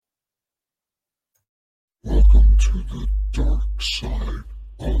to the dark side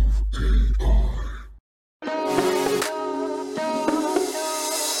of AI.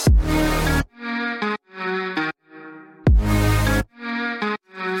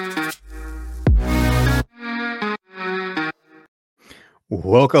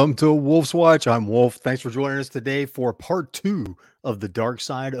 Welcome to Wolf's Watch. I'm Wolf. Thanks for joining us today for part 2 of the dark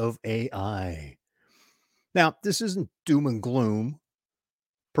side of AI. Now, this isn't doom and gloom.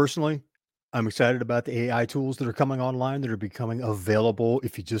 Personally, I'm excited about the AI tools that are coming online that are becoming available.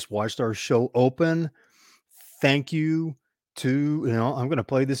 If you just watched our show open, thank you I'm going to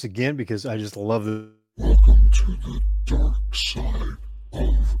play this again because I just love the. Welcome to the dark side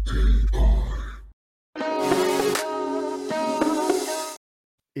of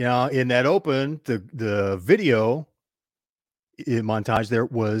AI. In that open, the video montage there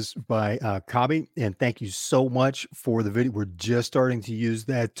was by Kabi, and thank you so much for the video. We're just starting to use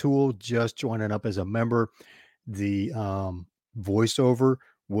that tool, just joining up as a member. The voiceover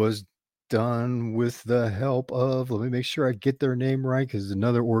was done with the help of, let me make sure I get their name right, because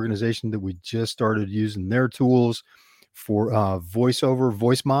another organization that we just started using their tools for voiceover,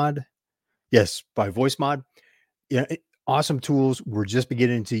 voice mod. Yes, by voice mod. Yeah, awesome tools. We're just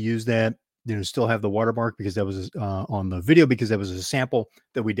beginning to use that. Still have the watermark because that was on the video, because that was a sample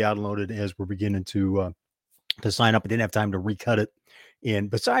that we downloaded as we're beginning to sign up. I didn't have time to recut it. And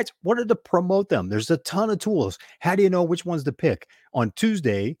besides, wanted to promote them. There's a ton of tools. How do you know which ones to pick? On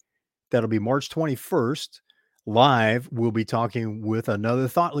Tuesday, that'll be March 21st, live, we'll be talking with another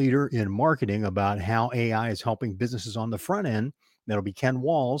thought leader in marketing about how AI is helping businesses on the front end. That'll be Ken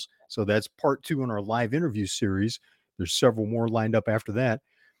Walls. So that's part 2 in our live interview series. There's several more lined up after that.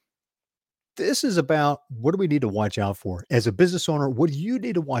 This is about, what do we need to watch out for? As a business owner, what do you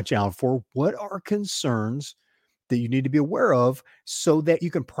need to watch out for? What are concerns that you need to be aware of so that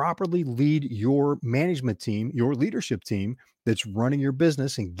you can properly lead your management team, your leadership team that's running your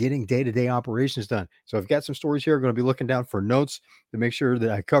business and getting day-to-day operations done? So I've got some stories here. I'm going to be looking down for notes to make sure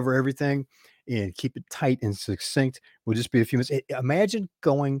that I cover everything and keep it tight and succinct. Will just be a few minutes. Imagine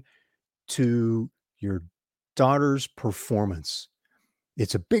going to your daughter's performance.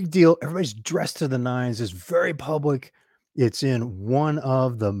 It's a big deal. Everybody's dressed to the nines. It's very public. It's in one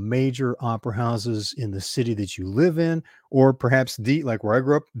of the major opera houses in the city that you live in, or perhaps like where I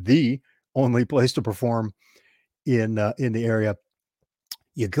grew up, the only place to perform in the area.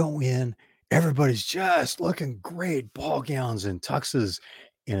 You go in, everybody's just looking great, ball gowns and tuxes,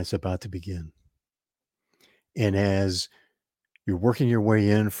 and it's about to begin. And as you're working your way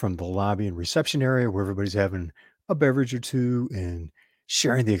in from the lobby and reception area where everybody's having a beverage or two and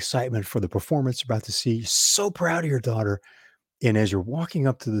sharing the excitement for the performance you're about to see, you're so proud of your daughter. And as you're walking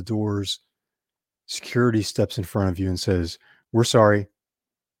up to the doors, security steps in front of you and says, "We're sorry,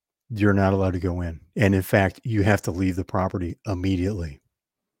 you're not allowed to go in. And in fact, you have to leave the property immediately."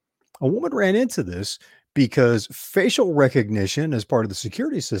 A woman ran into this because facial recognition, as part of the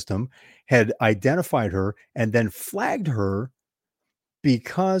security system, had identified her and then flagged her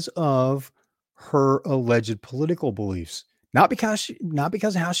because of her alleged political beliefs. Not because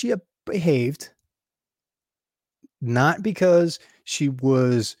of how she behaved, not because she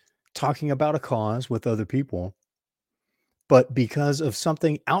was talking about a cause with other people, but because of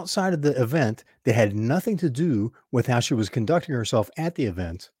something outside of the event that had nothing to do with how she was conducting herself at the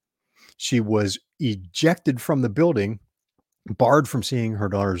event. She was ejected from the building, barred from seeing her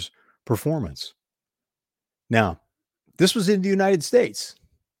daughter's performance. Now, this was in the United States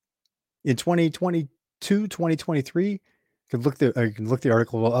in 2022, 2023. You can look the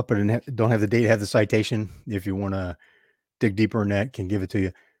article up, but don't have the date, have the citation. If you want to dig deeper in that, can give it to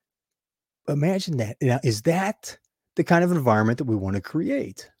you. Imagine that. Now, is that the kind of environment that we want to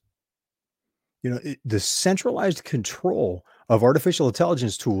create? The centralized control of artificial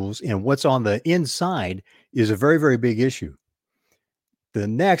intelligence tools and what's on the inside is a very, very big issue. The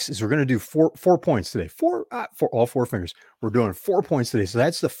next is, we're going to do four points today. For all 4 fingers. We're doing 4 points today. So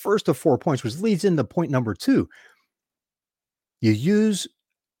that's the first of 4 points, which leads into point number 2. You use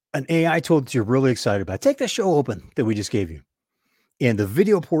an AI tool that you're really excited about. Take that show open that we just gave you. And the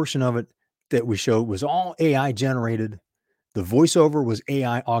video portion of it that we showed was all AI generated. The voiceover was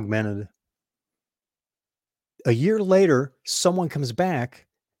AI augmented. A year later, someone comes back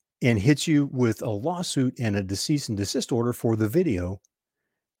and hits you with a lawsuit and a cease and desist order for the video,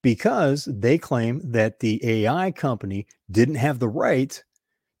 because they claim that the AI company didn't have the right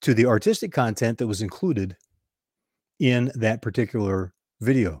to the artistic content that was included in that particular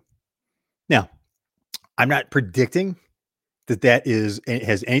video. Now, I'm not predicting that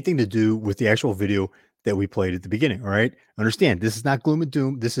has anything to do with the actual video that we played at the beginning. All right. Understand, this is not gloom and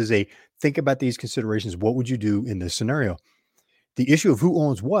doom. This is a think about these considerations. What would you do in this scenario? The issue of who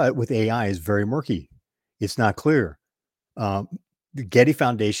owns what with AI is very murky. It's not clear. Um, the Getty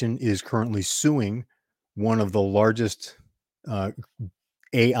Foundation is currently suing one of the largest uh,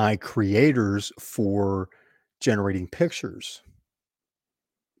 AI creators for generating pictures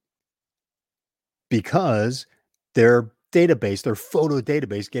because their database, their photo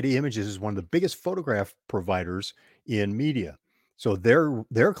database, Getty Images, is one of the biggest photograph providers in media. So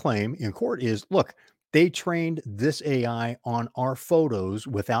their claim in court is, look, they trained this AI on our photos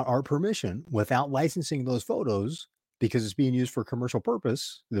without our permission, without licensing those photos because it's being used for commercial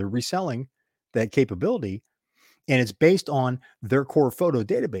purpose. They're reselling that capability, and it's based on their core photo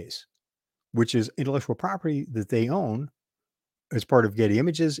database, which is intellectual property that they own as part of Getty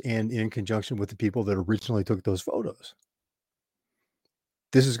Images and in conjunction with the people that originally took those photos.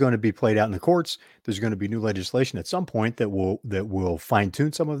 This is going to be played out in the courts. There's going to be new legislation at some point that will fine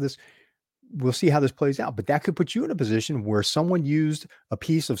tune some of this. We'll see how this plays out, but that could put you in a position where someone used a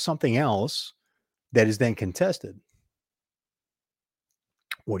piece of something else that is then contested.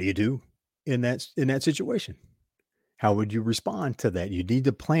 What do you do in that situation? How would you respond to that? You need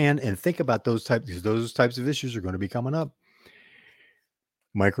to plan and think about those types because those types of issues are going to be coming up.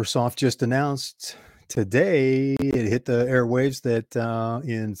 Microsoft just announced today, it hit the airwaves that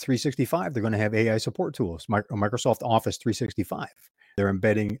in 365, they're going to have AI support tools. Microsoft Office 365. They're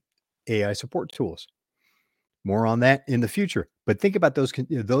embedding AI support tools. More on that in the future. But think about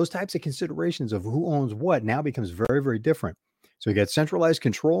those types of considerations of who owns what now becomes very, very different. So you got centralized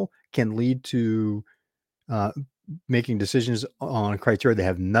control can lead to uh, making decisions on criteria that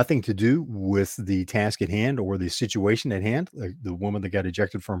have nothing to do with the task at hand or the situation at hand, like the woman that got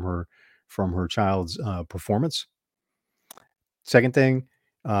ejected from her child's performance. Second thing,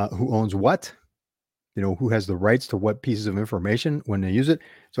 who owns what? You know, who has the rights to what pieces of information when they use it.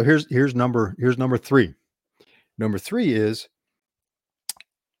 So here's number three. Number three is,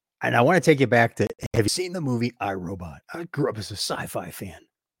 and I want to take you back to, have you seen the movie I, Robot? I grew up as a sci-fi fan.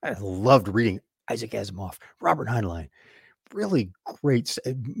 I loved reading Isaac Asimov, Robert Heinlein. Really great.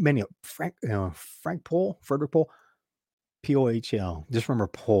 Many Frank Pohl, Frederick Pohl, Pohl. Just remember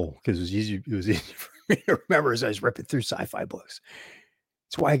Pohl because it was easy. It was easy for me to remember as I was ripping through sci-fi books.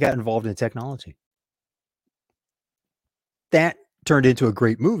 That's why I got involved in technology. That turned into a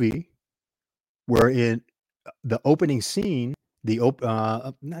great movie, where in the opening scene,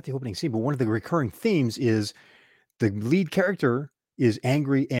 not the opening scene, but one of the recurring themes is the lead character is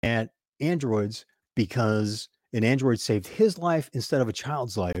angry at androids because an android saved his life instead of a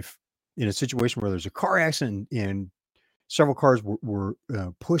child's life in a situation where there's a car accident and several cars were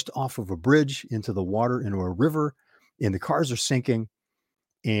pushed off of a bridge into the water, into a river, and the cars are sinking.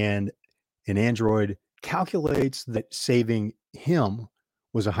 And an android calculates that saving him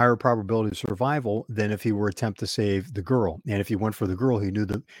was a higher probability of survival than if he were attempt to save the girl. And if he went for the girl, he knew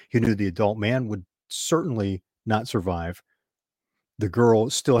the adult man would certainly not survive. The girl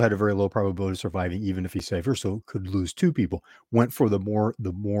still had a very low probability of surviving, even if he saved her, so could lose two people. Went for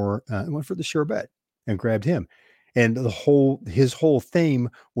went for the sure bet and grabbed him. And his whole theme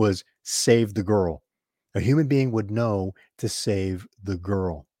was save the girl. A human being would know to save the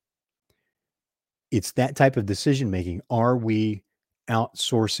girl. It's that type of decision making. Are we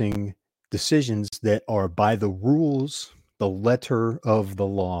outsourcing decisions that are by the rules, the letter of the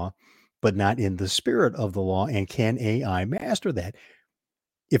law, but not in the spirit of the law? And can AI master that?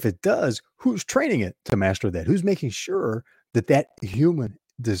 If it does, who's training it to master that? Who's making sure that human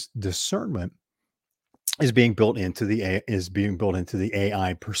discernment is being built into the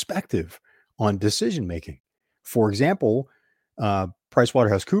AI perspective on decision making? For example,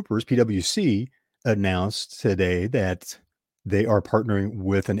 PricewaterhouseCoopers, PwC, announced today that they are partnering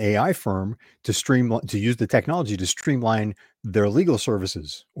with an AI firm to use the technology to streamline their legal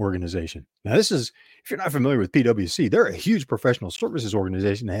services organization. Now, if you're not familiar with PwC, they're a huge professional services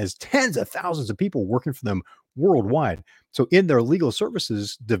organization that has tens of thousands of people working for them worldwide. So in their legal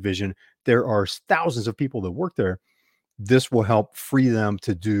services division, there are thousands of people that work there. This will help free them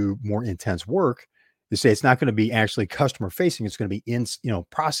to do more intense work. They say it's not going to be actually customer facing. It's going to be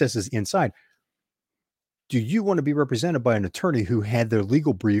processes inside. Do you want to be represented by an attorney who had their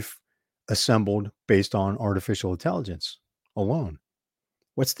legal brief assembled based on artificial intelligence alone?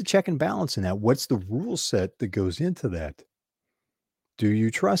 What's the check and balance in that? What's the rule set that goes into that? Do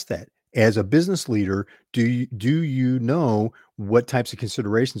you trust that? As a business leader, do you know what types of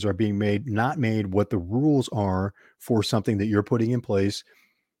considerations are being made, not made, what the rules are for something that you're putting in place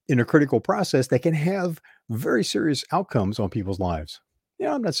in a critical process that can have very serious outcomes on people's lives?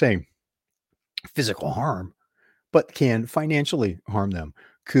 I'm not saying physical harm, but can financially harm them,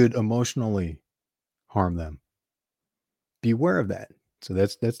 could emotionally harm them. Beware of that. So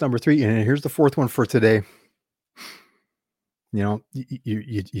that's number 3. And here's the fourth one for today. You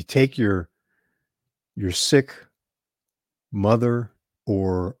take your sick mother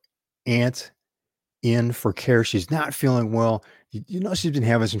or aunt in for care. She's not feeling well. She's been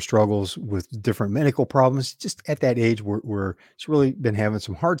having some struggles with different medical problems, just at that age where she's really been having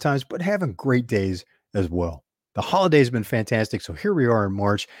some hard times, but having great days as well. The holiday's been fantastic. So here we are in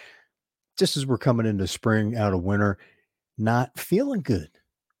March, just as we're coming into spring out of winter, not feeling good,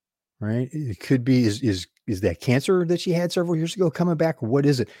 right? It could be is that cancer that she had several years ago coming back? What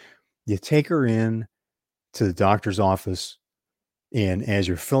is it? You take her in to the doctor's office, and as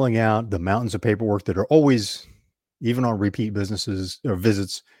you're filling out the mountains of paperwork that are always, even on repeat businesses or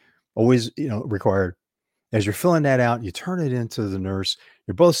visits, always, required. As you're filling that out, you turn it into the nurse.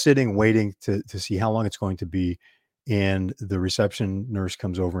 You're both sitting, waiting to see how long it's going to be. And the reception nurse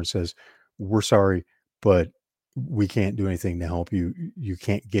comes over and says, "We're sorry, but we can't do anything to help you. You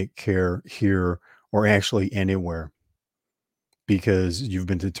can't get care here or actually anywhere because you've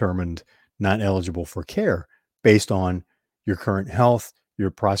been determined not eligible for care based on your current health, your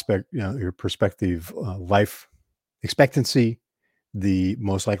prospective life expectancy, the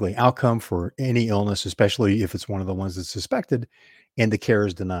most likely outcome for any illness, especially if it's one of the ones that's suspected, and the care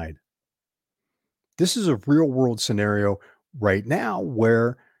is denied." This is a real world scenario right now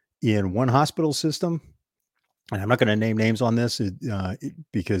where in one hospital system, and I'm not going to name names on this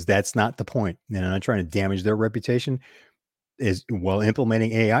because that's not the point. And I'm not trying to damage their reputation. Is while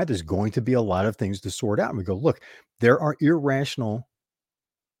implementing AI, there's going to be a lot of things to sort out. And we go, look, there are irrational,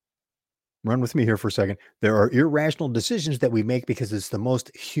 run with me here for a second. There are irrational decisions that we make because it's the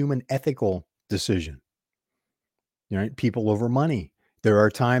most human ethical decision. Right? People over money. There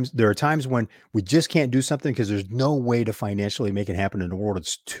are times when we just can't do something because there's no way to financially make it happen in the world.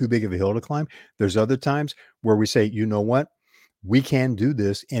 It's too big of a hill to climb. There's other times where we say, you know what? We can do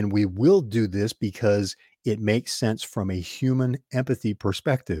this and we will do this because it makes sense from a human empathy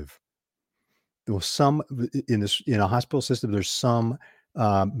perspective. There was some in a hospital system, there's some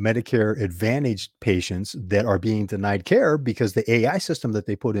Medicare Advantage patients that are being denied care because the AI system that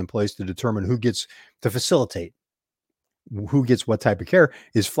they put in place to determine who gets to facilitate who gets what type of care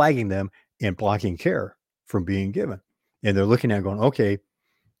is flagging them and blocking care from being given. And they're looking at going, okay,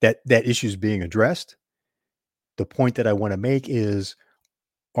 that issue is being addressed. The point that I want to make is,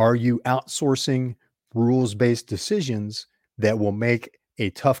 are you outsourcing rules-based decisions that will make a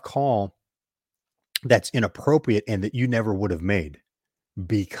tough call that's inappropriate and that you never would have made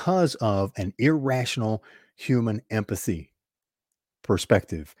because of an irrational human empathy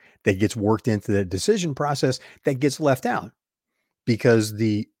perspective that gets worked into the decision process that gets left out? Because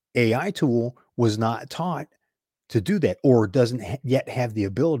the AI tool was not taught to do that or doesn't yet have the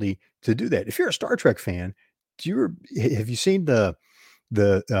ability to do that. If you're a Star Trek fan, have you seen the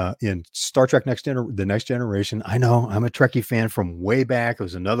in Star Trek the Next Generation? I know I'm a Trekkie fan from way back. It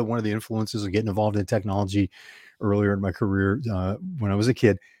was another one of the influences of getting involved in technology earlier in my career when I was a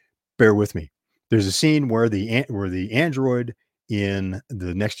kid. Bear with me. There's a scene where the android in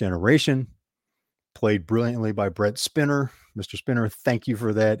the Next Generation, played brilliantly by Brett Spinner. Mr. Spinner, thank you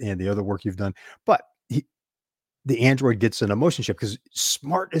for that and the other work you've done. But the android gets an emotion chip because,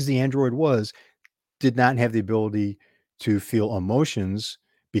 smart as the android was, did not have the ability to feel emotions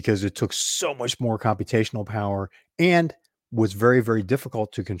because it took so much more computational power and was very, very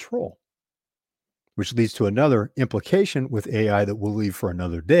difficult to control, which leads to another implication with AI that we'll leave for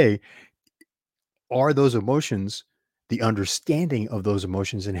another day. Are those emotions, the understanding of those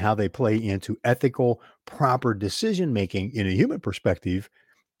emotions and how they play into ethical, proper decision making in a human perspective,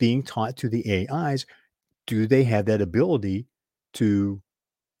 being taught to the AIs? Do they have that ability to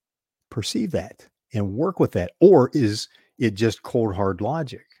perceive that and work with that? Or is it just cold, hard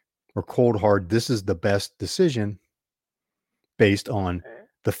logic or cold, hard, this is the best decision based on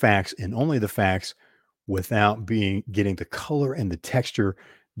the facts and only the facts without getting the color and the texture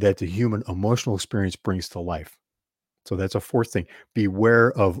that the human emotional experience brings to life? So that's a fourth thing.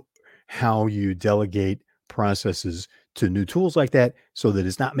 Beware of how you delegate processes to new tools like that so that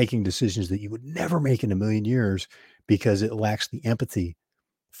it's not making decisions that you would never make in a million years because it lacks the empathy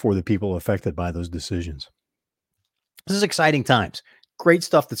for the people affected by those decisions. This is exciting times. Great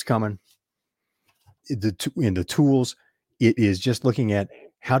stuff that's coming. In the tools, it is just looking at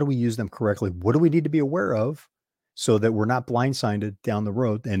how do we use them correctly? What do we need to be aware of so that we're not blindsided down the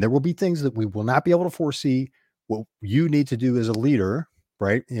road? And there will be things that we will not be able to foresee. What you need to do as a leader,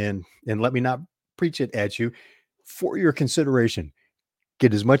 right? And let me not preach it at you, for your consideration.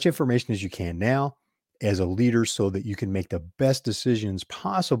 Get as much information as you can now as a leader so that you can make the best decisions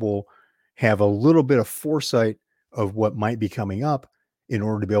possible, have a little bit of foresight of what might be coming up in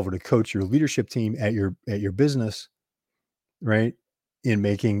order to be able to coach your leadership team at your business, right? In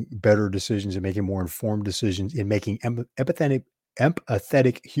making better decisions and making more informed decisions, in making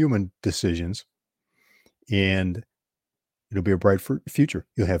empathetic human decisions, and it'll be a bright future.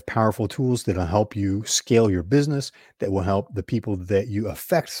 You'll have powerful tools that'll help you scale your business, that will help the people that you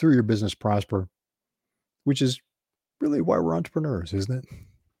affect through your business prosper, which is really why we're entrepreneurs, isn't it?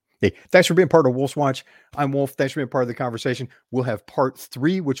 Hey, thanks for being part of Wolf's Watch. I'm Wolf. Thanks for being part of the conversation. We'll have part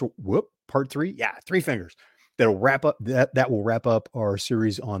three, which will part three. Yeah, three fingers. That'll wrap up that will wrap up our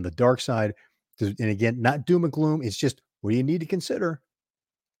series on the dark side. And again, not doom and gloom. It's just what do you need to consider?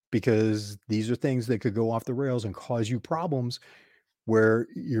 Because these are things that could go off the rails and cause you problems where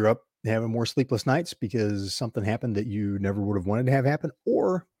you're up having more sleepless nights because something happened that you never would have wanted to have happen,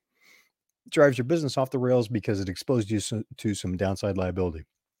 or drives your business off the rails because it exposed you to some downside liability.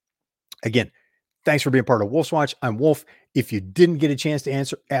 Again, thanks for being part of Wolf's Watch. I'm Wolf. If you didn't get a chance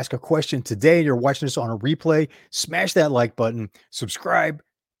to ask a question today, and you're watching this on a replay, smash that like button, subscribe,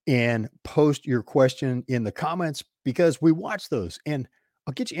 and post your question in the comments because we watch those and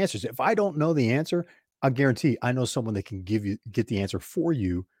I'll get you answers. If I don't know the answer, I guarantee I know someone that can get the answer for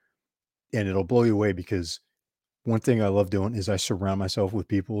you, and it'll blow you away because one thing I love doing is I surround myself with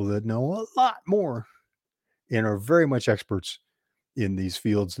people that know a lot more and are very much experts in these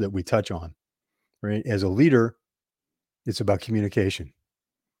fields that we touch on, right? As a leader, it's about communication.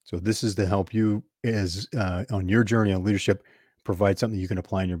 So this is to help you as on your journey on leadership, provide something you can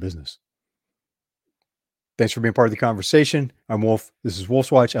apply in your business. Thanks for being part of the conversation. I'm Wolf. This is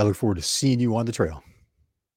Wolf's Watch. I look forward to seeing you on the trail.